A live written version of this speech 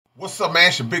What's up, man?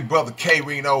 It's your big brother K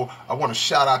Reno. I want to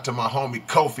shout out to my homie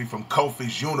Kofi from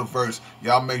Kofi's Universe.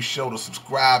 Y'all make sure to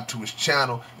subscribe to his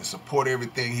channel and support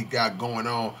everything he got going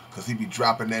on because he be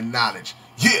dropping that knowledge.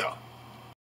 Yeah!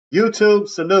 YouTube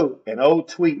salute, an old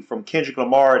tweet from Kendrick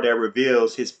Lamar that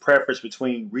reveals his preference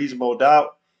between Reasonable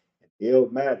Doubt and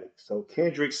Illmatic. So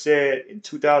Kendrick said in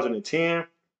 2010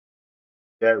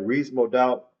 that Reasonable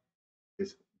Doubt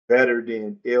is better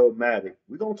than Illmatic.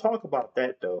 We're going to talk about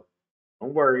that though.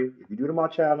 Don't worry. If you're new to my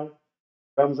channel,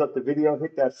 thumbs up the video,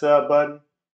 hit that sub button,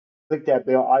 click that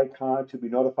bell icon to be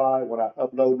notified when I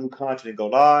upload new content and go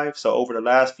live. So over the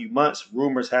last few months,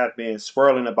 rumors have been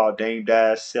swirling about Dame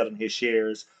Dash selling his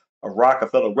shares of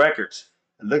Roc-A-Fella Records.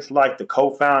 It looks like the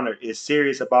co-founder is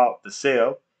serious about the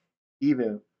sale,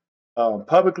 even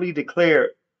publicly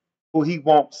declared who he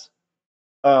wants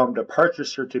the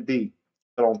purchaser to be.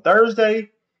 But on Thursday,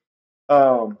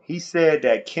 he said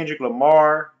that Kendrick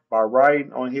Lamar, by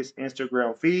writing on his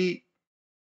Instagram feed,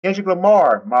 Kendrick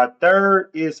Lamar, my third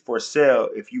is for sale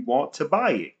if you want to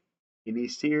buy it. Any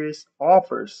serious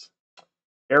offers?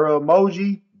 Arrow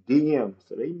emoji, DM.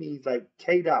 So they means like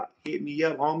K dot, hit me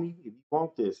up, homie, if you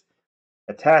want this.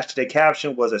 Attached to the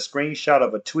caption was a screenshot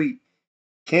of a tweet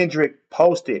Kendrick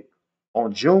posted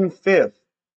on June 5th,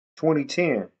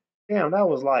 2010. Damn, that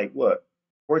was like what,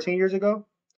 14 years ago?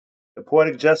 The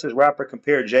Poetic Justice rapper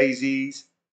compared Jay-Z's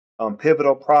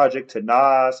pivotal project to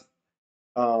Nas'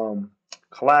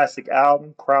 classic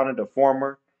album, crowning the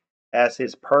former as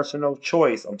his personal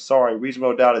choice. I'm sorry,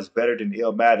 Reasonable Doubt is better than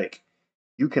Illmatic.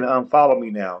 You can unfollow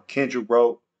me now. Kendrick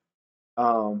wrote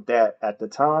that at the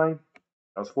time,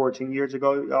 that was 14 years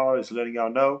ago, y'all, just letting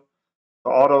y'all know.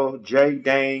 So although Jay,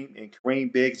 Dame, and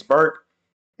Kareem Biggs Burke,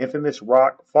 infamous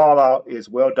rock fallout is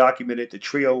well documented, the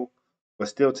trio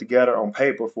was still together on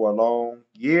paper for a long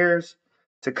years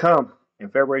to come. In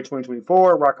February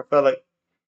 2024, Roc-A-Fella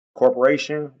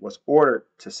Corporation was ordered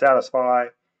to satisfy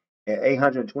an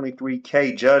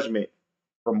 $823K judgment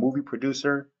from movie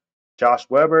producer Josh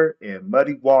Weber and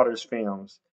Muddy Waters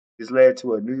Films. This led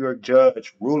to a New York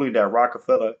judge ruling that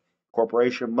Roc-A-Fella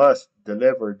Corporation must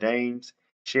deliver Dame's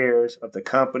shares of the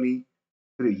company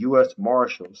to the U.S.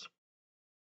 Marshals.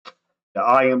 The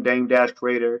I Am Dame Dash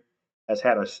creator has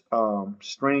had a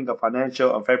string of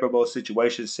financial unfavorable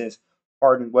situations since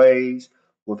parting ways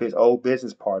with his old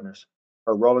business partners.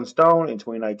 Per Rolling Stone, in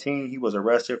 2019, he was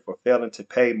arrested for failing to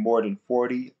pay more than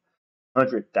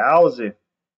 400,000.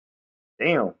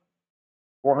 Damn,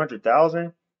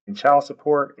 400,000 in child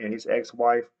support, and his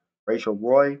ex-wife Rachel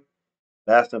Roy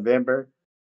last November.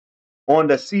 On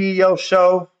the CEO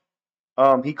show,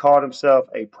 he called himself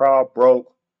a proud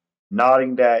broke,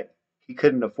 nodding that he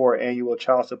couldn't afford annual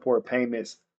child support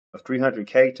payments of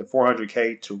 300K to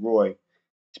 400K to Roy.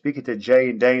 Speaking to Jay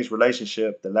and Dame's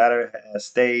relationship, the latter has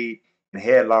stayed in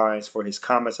headlines for his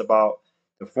comments about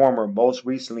the former. Most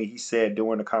recently, he said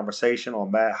during a conversation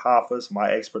on Matt Hoffa's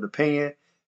My Expert Opinion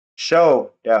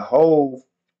show that Hove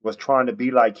was trying to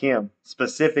be like him,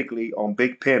 specifically on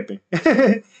Big Pimpin'.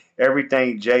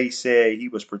 Everything Jay said, he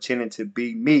was pretending to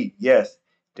be me. Yes,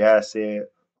 Dad said,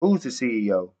 who's the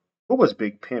CEO? Who was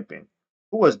Big Pimpin'?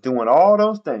 Who was doing all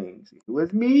those things? It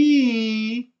was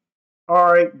me.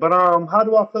 All right, but how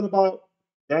do I feel about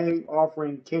Dame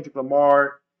offering Kendrick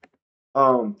Lamar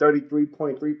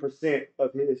 33.3%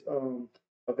 of his of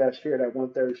that share, that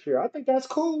 1/3 share? I think that's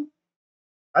cool.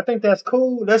 I think that's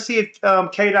cool. Let's see if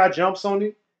K Dot jumps on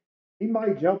it. He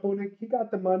might jump on it. He got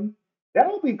the money.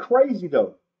 That would be crazy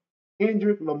though.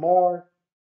 Kendrick Lamar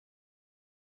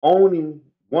owning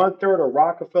 1/3 of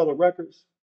Roc-A-Fella Records.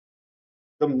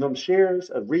 Them shares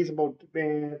of Reasonable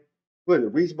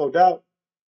Reasonable Doubt.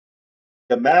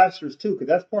 The Masters too, because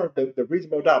that's part of the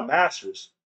Reasonable Doubt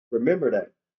Masters. Remember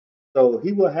that. So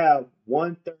he will have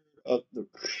 1/3 of the.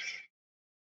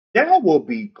 That will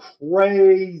be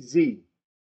crazy.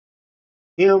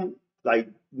 Him, like,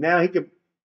 now he can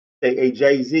say, hey,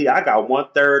 Jay-Z, I got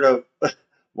 1/3 of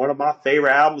one of my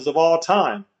favorite albums of all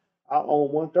time. I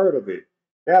own 1/3 of it.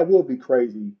 That will be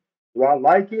crazy. Do I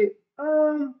like it?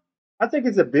 I think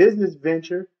it's a business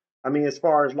venture. I mean, as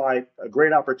far as like a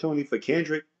great opportunity for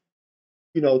Kendrick,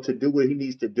 to do what he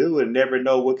needs to do and never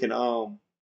know what can how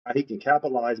he can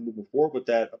capitalize moving forward with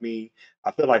that. I mean,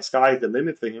 I feel like sky's the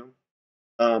limit for him.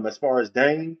 As far as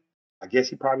Dame, I guess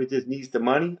he probably just needs the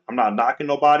money. I'm not knocking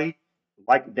nobody.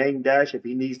 Like Dame Dash, if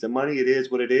he needs the money, it is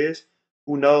what it is.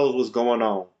 Who knows what's going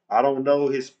on? I don't know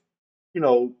his,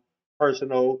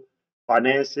 personal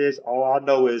finances. All I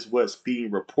know is what's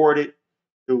being reported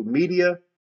through media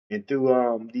and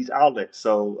through these outlets.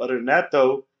 So other than that,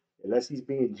 though, unless he's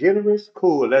being generous,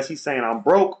 cool. Unless he's saying I'm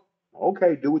broke,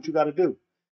 okay, do what you got to do.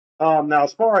 Now,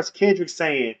 as far as Kendrick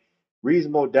saying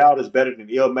Reasonable Doubt is better than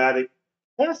Illmatic.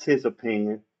 That's his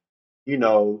opinion. You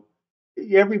know,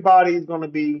 everybody's gonna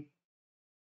be,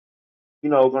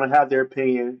 gonna have their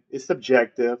opinion. It's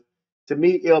subjective. To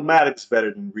me, Illmatic's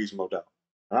better than Reasonable Doubt.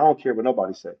 I don't care what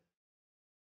nobody say.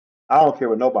 I don't care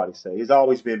what nobody say. It's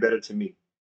always been better to me.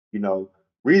 You know,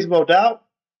 Reasonable Doubt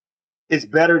is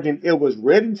better than It Was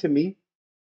Written to me.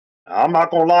 I'm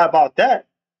not gonna lie about that.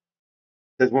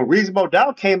 Because when Reasonable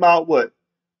Doubt came out, what,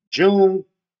 June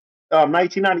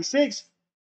 1996,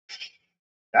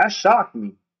 that shocked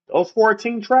me. Those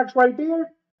 14 tracks right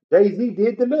there, Jay-Z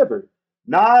did deliver.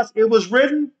 Nas, It Was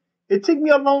Written. It took me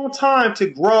a long time to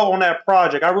grow on that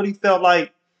project. I really felt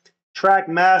like Track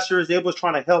Masters, they was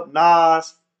trying to help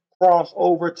Nas cross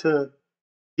over to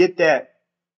get that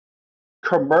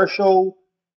commercial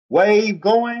wave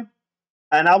going.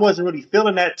 And I wasn't really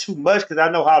feeling that too much because I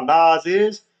know how Nas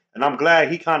is. And I'm glad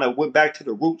he kind of went back to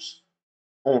the roots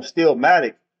on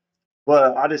Stillmatic.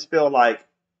 But I just feel like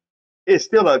it's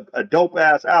still a dope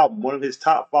ass album, one of his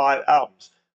top 5 albums.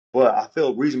 But I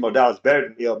feel Reasonable Doubt is better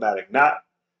than Illmatic, not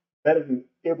better than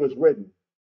It Was Written.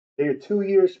 They're 2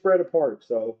 years spread apart,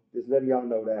 so just letting y'all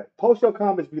know that. Post your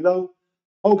comments below.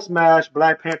 Hulk smash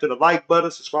Black Panther the like button,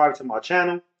 subscribe to my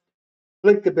channel.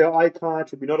 Click the bell icon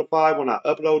to be notified when I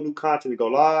upload new content and go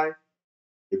live.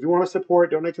 If you want to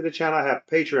support, donate to the channel, I have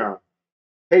Patreon.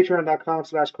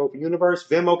 Patreon.com/KofiUniverse.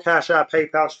 Venmo, Cash App,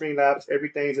 PayPal, Streamlabs.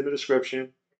 Everything's in the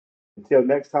description. Until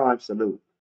next time, salute.